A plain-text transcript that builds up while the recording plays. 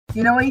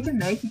You know what you can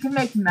make? You can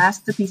make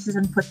masterpieces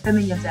and put them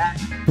in your den.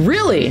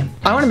 Really?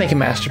 I want to make a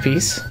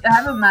masterpiece. I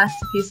have a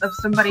masterpiece of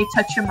somebody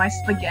touching my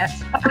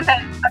spaghetti.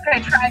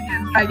 Okay, try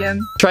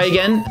again. Try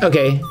again?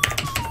 Okay.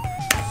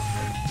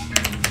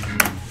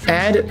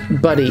 Add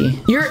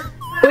buddy.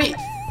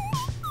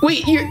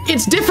 Wait,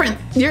 it's different.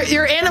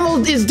 Your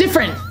animal is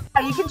different.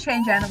 Yeah, you can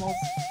change animals.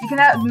 You can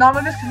have, none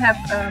of us can have,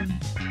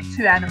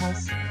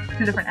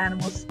 two different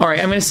animals. All right,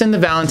 I'm gonna send the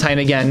Valentine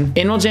again.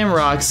 Animal Jam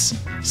rocks.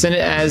 Send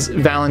it as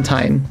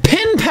Valentine.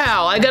 Pin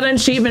Pal! I got an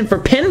achievement for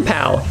Pin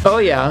Pal. Oh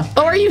yeah.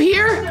 Oh, are you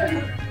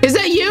here? Is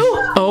that you?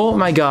 Oh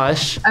my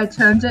gosh. I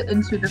turned it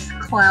into this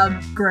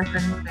cloud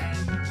griffin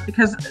thing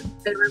because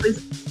they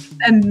released,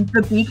 and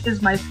the beak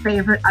is my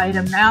favorite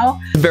item now.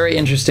 Very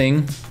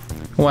interesting.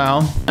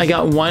 Wow. I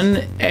got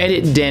one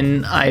edit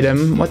den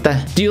item. What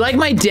the? Do you like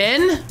my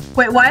den?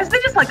 Wait, why is there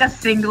just like a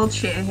single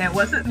chair here?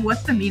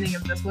 What's the meaning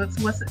of this?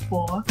 What's it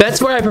for? That's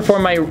where I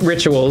perform my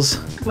rituals.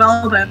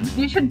 Well then,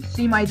 you should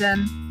see my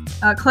den.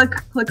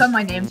 Click on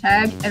my name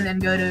tag and then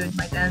go to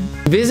my den.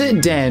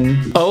 Visit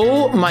den.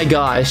 Oh my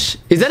gosh.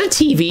 Is that a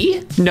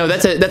TV? No,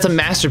 that's a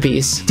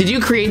masterpiece. Did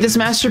you create this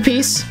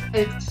masterpiece?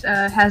 It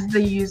has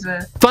the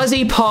user.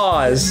 Fuzzy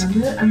paws.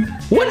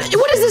 What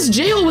is this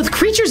jail with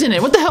creatures in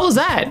it? What the hell is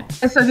that?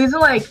 So these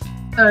are like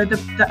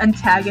the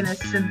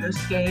antagonists in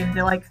this game.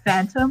 They're like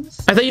phantoms.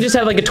 I thought you just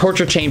had like a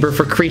torture chamber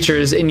for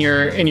creatures in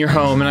your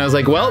home, and I was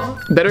like, well,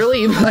 better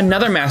leave.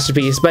 Another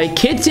masterpiece by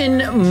Kitten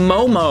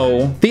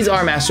Momo. These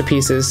are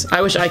masterpieces.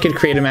 I wish I could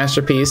create a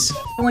masterpiece.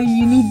 Well,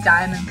 you need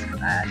diamonds for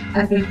that.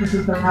 I think this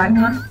is the right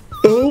one.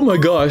 Oh my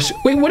gosh.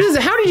 Wait, what is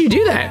it? How did you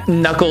do that?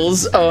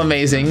 Knuckles. Oh,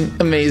 amazing.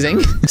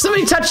 Amazing.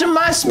 Somebody touching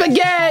my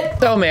spaghetti.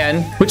 Oh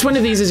man. Which one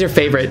of these is your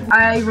favorite?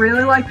 I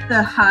really like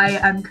the Hi,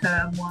 I'm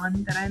Kerm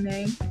one that I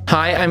made.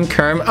 Hi, I'm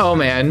Kerm. Oh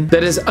man.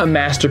 That is a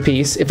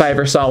masterpiece if I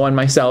ever saw one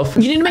myself.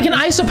 You need to make an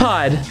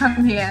isopod.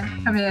 Come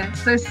here.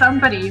 So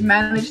somebody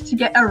managed to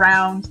get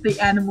around the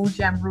Animal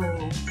Jam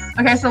rules.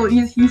 Okay, so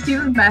you see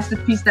the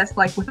masterpiece that's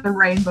like with the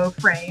rainbow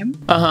frame?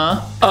 Uh-huh.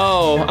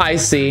 Oh, I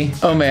see.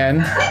 Oh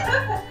man.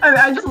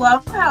 I just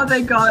love how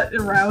they got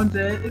around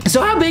it.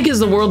 So how big is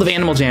the world of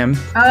Animal Jam?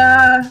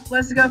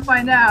 Let's go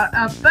find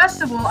out.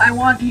 First of all, I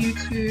want you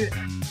to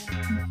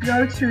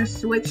go to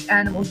switch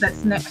animals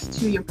that's next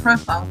to your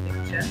profile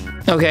picture.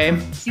 Okay.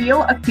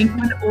 Seal, a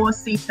penguin, or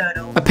sea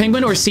turtle. A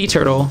penguin or sea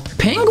turtle?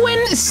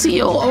 Penguin,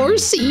 seal, or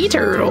sea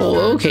turtle.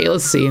 Okay,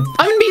 let's see. I'm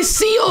gonna be a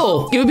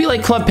seal! It would be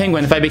like Club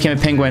Penguin if I became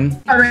a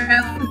penguin.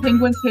 Alright, the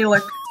penguins here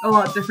look a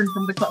lot different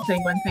from the Club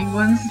Penguin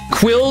penguins.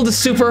 Quilled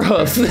super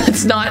hoof.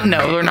 That's not,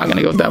 no, we're not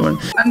gonna go with that one.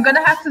 I'm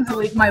gonna have to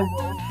delete my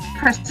wolf.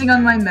 Pressing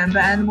on my member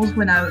animals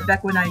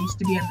back when I used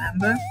to be a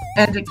member,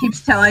 and it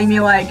keeps telling me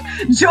like,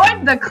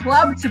 join the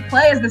club to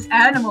play as this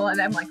animal,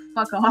 and I'm like,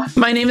 fuck off.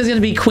 My name is gonna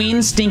be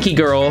Queen Stinky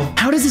Girl.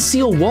 How does a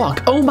seal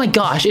walk? Oh my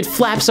gosh, it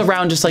flaps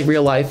around just like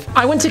real life.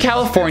 I went to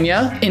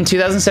California in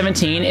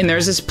 2017, and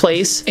there's this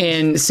place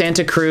in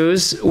Santa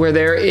Cruz where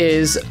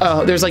there's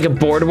like a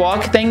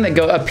boardwalk thing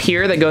a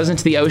pier that goes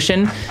into the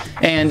ocean,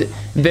 and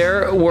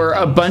there were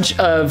a bunch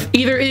of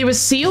either it was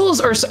seals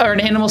or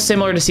an animal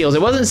similar to seals.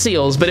 It wasn't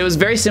seals, but it was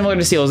very similar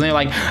to seals, and they're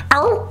like,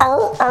 ow,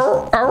 ow,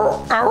 ow,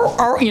 ow, ow,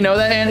 ow. You know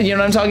that? And you know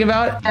what I'm talking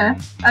about? Yeah,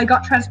 I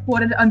got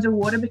transported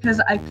underwater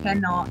because I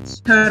cannot.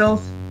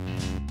 Turtles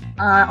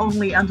are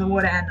only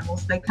underwater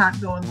animals. They can't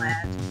go on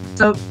land.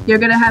 So you're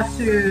gonna have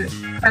to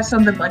press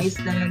on the buddies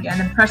thing again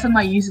and press on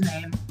my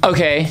username.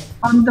 Okay.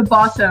 On the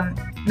bottom,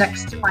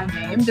 next to my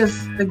name,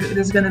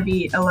 there's gonna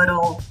be a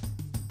little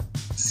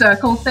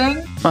circle thing.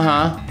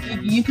 Uh-huh.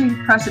 You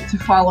can press it to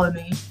follow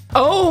me.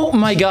 Oh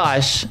my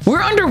gosh.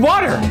 We're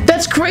underwater.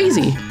 That's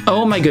crazy.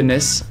 Oh my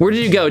goodness. Where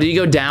did you go? Did you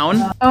go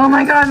down? Oh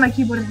my god, my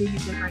keyboard is being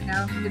big right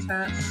now. It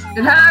hurts.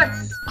 It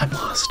hurts! I'm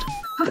lost.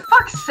 For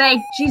fuck's sake,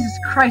 Jesus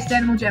Christ,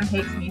 Animal Jam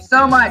hates me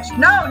so much.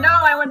 No,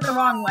 I went the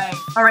wrong way.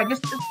 Alright,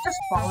 just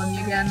follow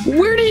me again.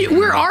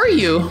 Where are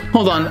you?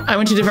 Hold on, I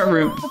went to a different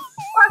room. For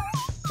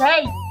fuck's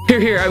sake.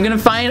 Here, I'm gonna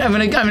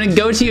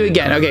go to you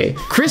again. Okay,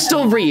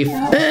 Crystal Reef.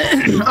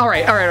 All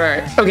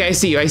right. Okay, I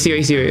see you.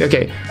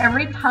 Okay.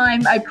 Every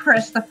time I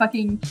press the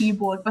fucking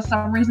keyboard, for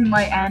some reason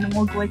my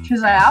animal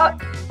glitches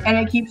out, and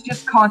it keeps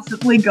just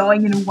constantly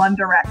going in one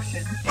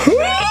direction.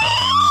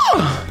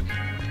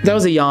 That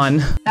was a yawn.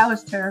 That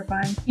was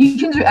terrifying. You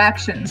can do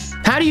actions.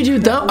 How do you do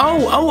the?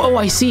 Oh,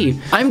 I see.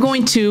 I'm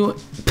going to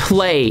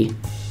play.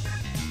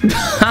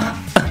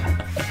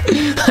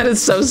 That is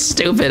so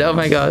stupid. Oh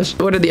my gosh.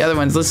 What are the other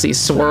ones? Let's see.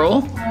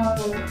 Swirl.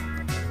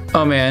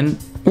 Oh man.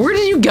 Where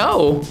did you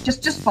go?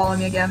 Just follow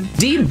me again.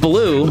 Deep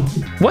blue?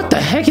 What the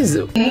heck is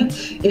it?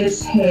 Pink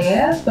is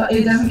here, but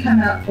it doesn't come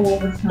out all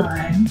the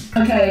time.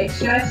 Okay,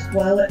 should I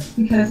spoil it?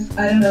 Because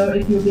I don't know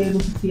if you'll be able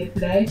to see it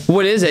today.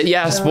 What is it?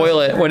 Yeah, spoil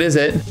it. What is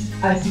it?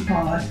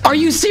 Isopod. Are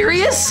you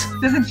serious?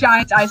 There's a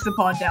giant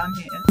isopod down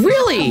here.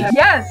 Really?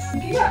 Yes!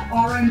 You see that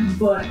orange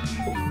butt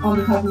on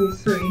the top of your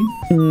screen?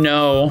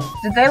 No.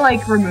 Did they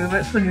like remove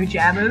it for new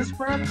jammers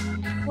for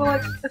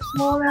like a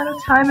small amount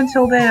of time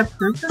until they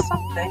approved or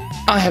something?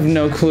 I have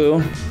no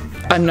clue.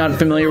 I'm not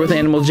familiar with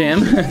Animal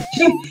Jam.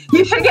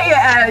 You should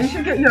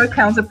get your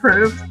account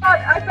approved.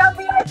 I found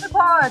the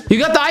isopod. You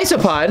got the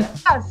isopod?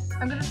 Yes.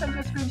 I'm gonna send you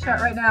a screenshot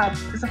right now.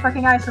 It's a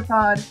fucking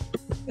isopod.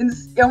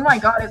 Oh my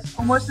god, it's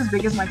almost as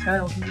big as my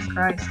turtle. Jesus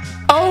Christ.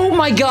 Oh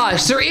my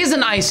gosh, there is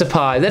an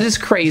isopod. That is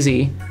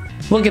crazy.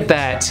 Look at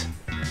that.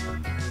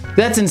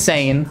 That's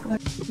insane.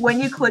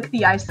 When you click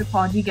the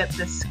isopod, you get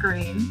this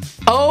screen.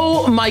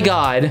 Oh my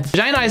god.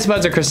 Giant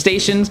isopods are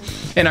crustaceans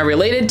and are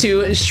related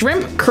to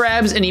shrimp,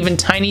 crabs, and even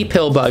tiny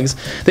pill bugs.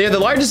 They are the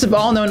largest of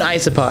all known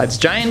isopods.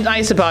 Giant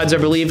isopods are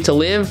believed to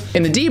live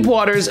in the deep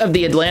waters of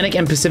the Atlantic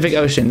and Pacific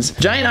Oceans.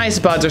 Giant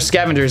isopods are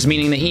scavengers,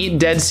 meaning they eat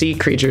dead sea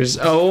creatures.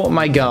 Oh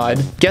my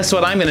god. Guess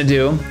what I'm gonna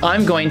do?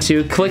 I'm going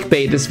to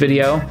clickbait this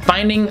video,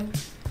 finding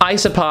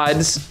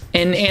isopods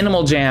in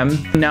Animal Jam.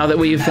 Now that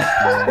we've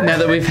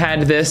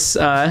had this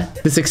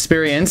this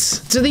experience.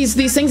 So these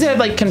things that have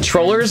like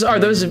controllers, are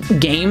those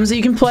games that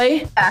you can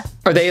play? Yeah.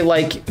 Are they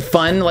like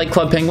fun, like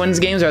Club Penguin's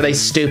games? Or are they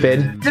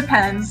stupid?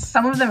 Depends.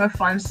 Some of them are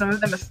fun, some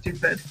of them are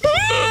stupid.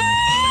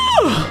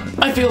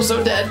 I feel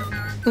so dead.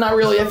 Not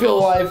really, I feel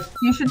alive.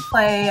 You should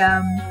play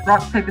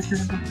rock, paper,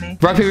 scissors with me.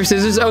 Rock, paper,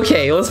 scissors?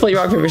 Okay, let's play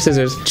rock, paper,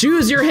 scissors.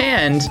 Choose your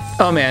hand.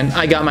 Oh man,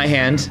 I got my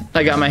hand.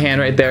 I got my hand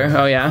right there.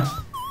 Oh yeah.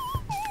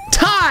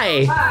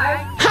 Tie!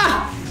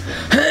 Ha!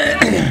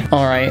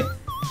 All right.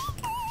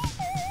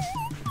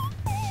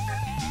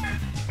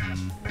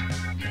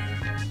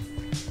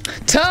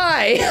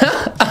 Tie!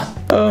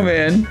 Oh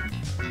man.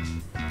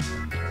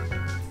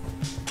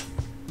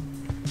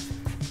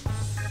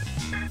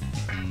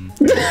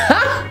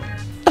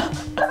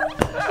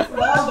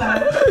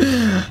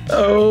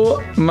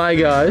 Oh my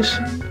gosh.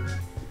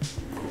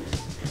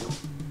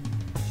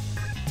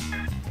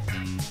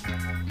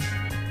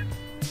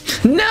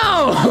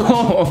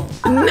 No!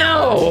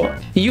 No!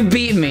 You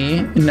beat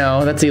me.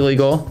 No, that's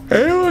illegal.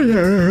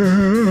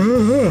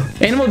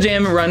 Animal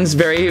Jam runs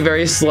very,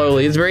 very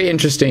slowly. It's very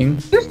interesting.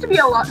 It used to be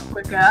a lot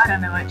quicker. I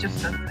don't know, it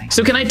just doesn't.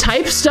 So can I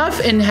type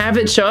stuff and have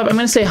it show up? I'm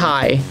gonna say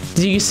hi.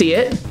 Do you see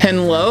it?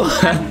 Hello?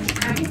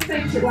 I can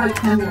say shit like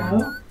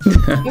hello.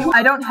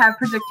 I don't have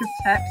predictive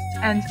text,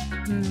 and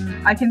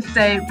I can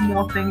say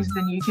more things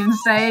than you can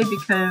say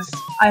because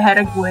I had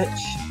a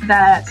glitch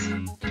that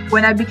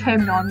when I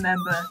became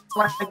non-member,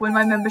 like when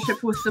my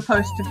membership was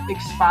supposed to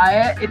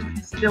expire, it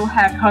still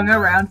had hung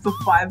around for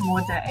 5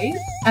 more days.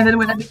 And then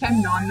when I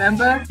became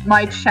non-member,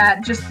 my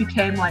chat just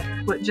became like,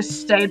 just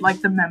stayed like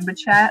the member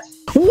chat.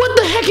 What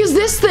the heck is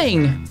this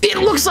thing? It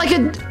looks like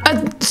a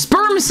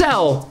sperm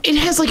cell. It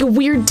has like a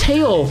weird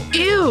tail.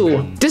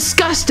 Ew,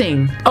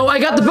 disgusting. Oh, I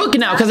got the book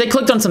now because I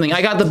clicked on something.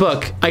 I got the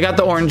book. I got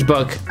the orange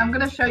book. I'm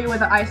gonna show you where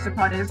the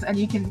isopod is and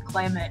you can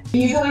claim it. It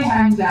usually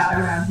hangs out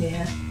around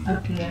here,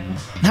 up here.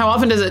 How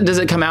often does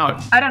it come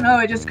out? I don't know,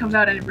 it just comes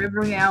out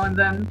every now and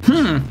then.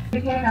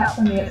 It came out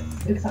for me,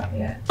 it's up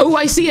here. Oh,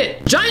 I see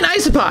it. Giant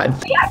isopod.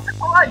 The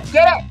isopod,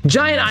 get it!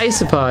 Giant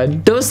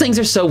isopod. Those things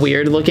are so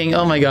weird looking.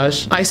 Oh my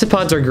gosh.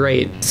 Isopods are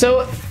great.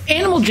 So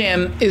Animal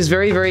Jam is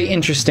very, very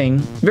interesting.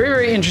 Very,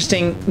 very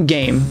interesting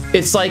game.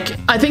 It's like,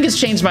 I think it's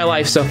changed my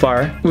life so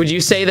far. Would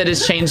you say that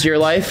it's changed your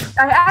life?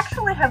 I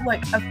actually have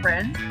like a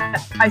friend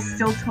that I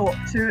still talk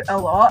to a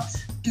lot.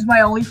 She's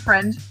my only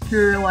friend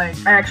who like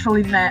I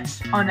actually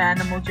met on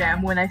Animal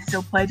Jam when I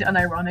still played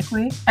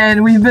unironically.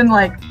 And we've been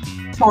like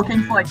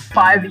talking for like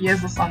 5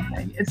 years or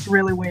something. It's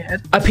really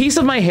weird. A piece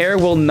of my hair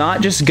will not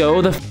just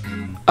go the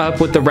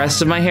up with the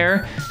rest of my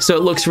hair, so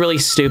it looks really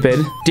stupid.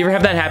 Do you ever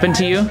have that happen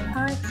to you?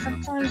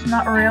 Sometimes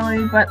not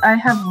really, but I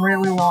have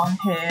really long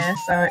hair,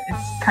 so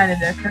it's kind of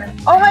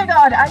different. Oh my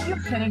god, are you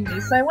kidding me?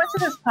 So I went to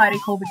this party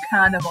called the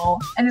Carnival,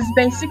 and it's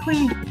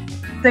basically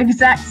the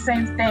exact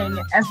same thing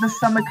as the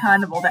summer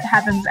carnival that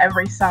happens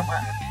every summer.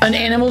 An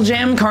Animal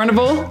Jam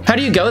carnival? How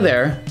do you go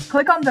there?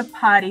 Click on the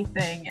party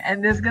thing,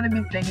 and there's gonna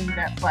be things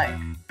that's like,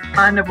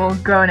 Carnival,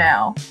 go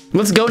now.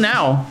 Let's go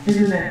now.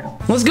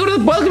 Let's go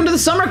to welcome to the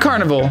summer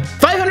carnival.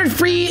 500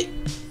 free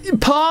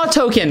paw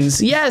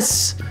tokens.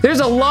 Yes.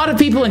 There's a lot of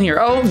people in here.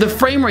 Oh, the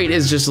frame rate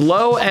is just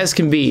low as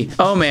can be.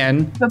 Oh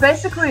man. But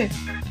basically,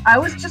 I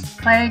was just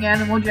playing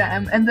Animal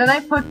Jam, and then I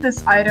put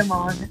this item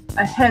on,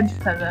 a head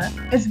feather.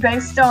 It's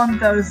based on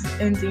those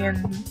Indian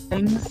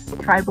things,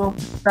 tribal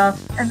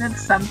stuff, and then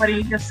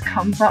somebody just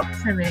comes up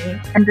to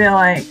me, and they're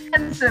like,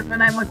 offensive,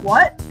 and I'm like,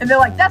 what? And they're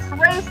like, that's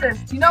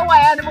racist! You know why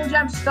Animal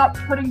Jam stopped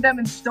putting them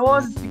in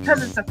stores? It's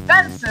because it's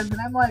offensive!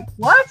 And I'm like,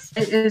 what?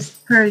 It is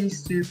pretty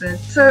stupid.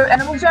 So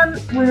Animal Jam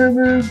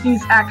removed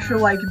these actual,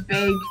 like,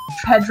 big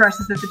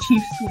headdresses that the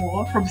Chiefs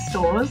wore from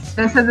stores.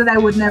 They said that I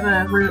would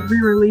never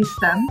re-release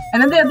them.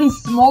 And then they have these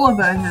smaller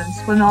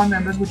versions for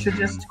non-members, which are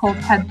just called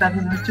head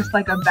feathers, and it's just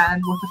like a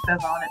band with a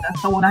feather on it.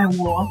 That's the one I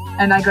wore,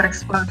 and I got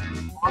exposed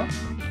before.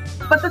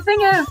 But the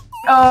thing is,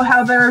 oh,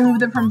 how they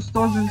removed it from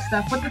stores and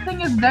stuff. But the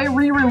thing is, they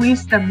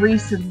re-released them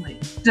recently.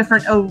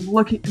 Different,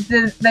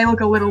 they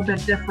look a little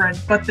bit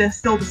different, but they're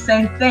still the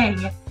same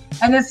thing.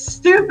 And it's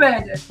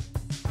stupid!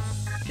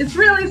 It's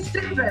really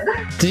stupid.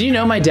 Did you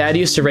know my dad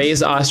used to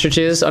raise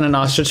ostriches on an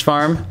ostrich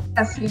farm?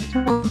 Yes, he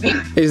told me.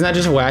 Isn't that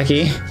just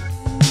wacky?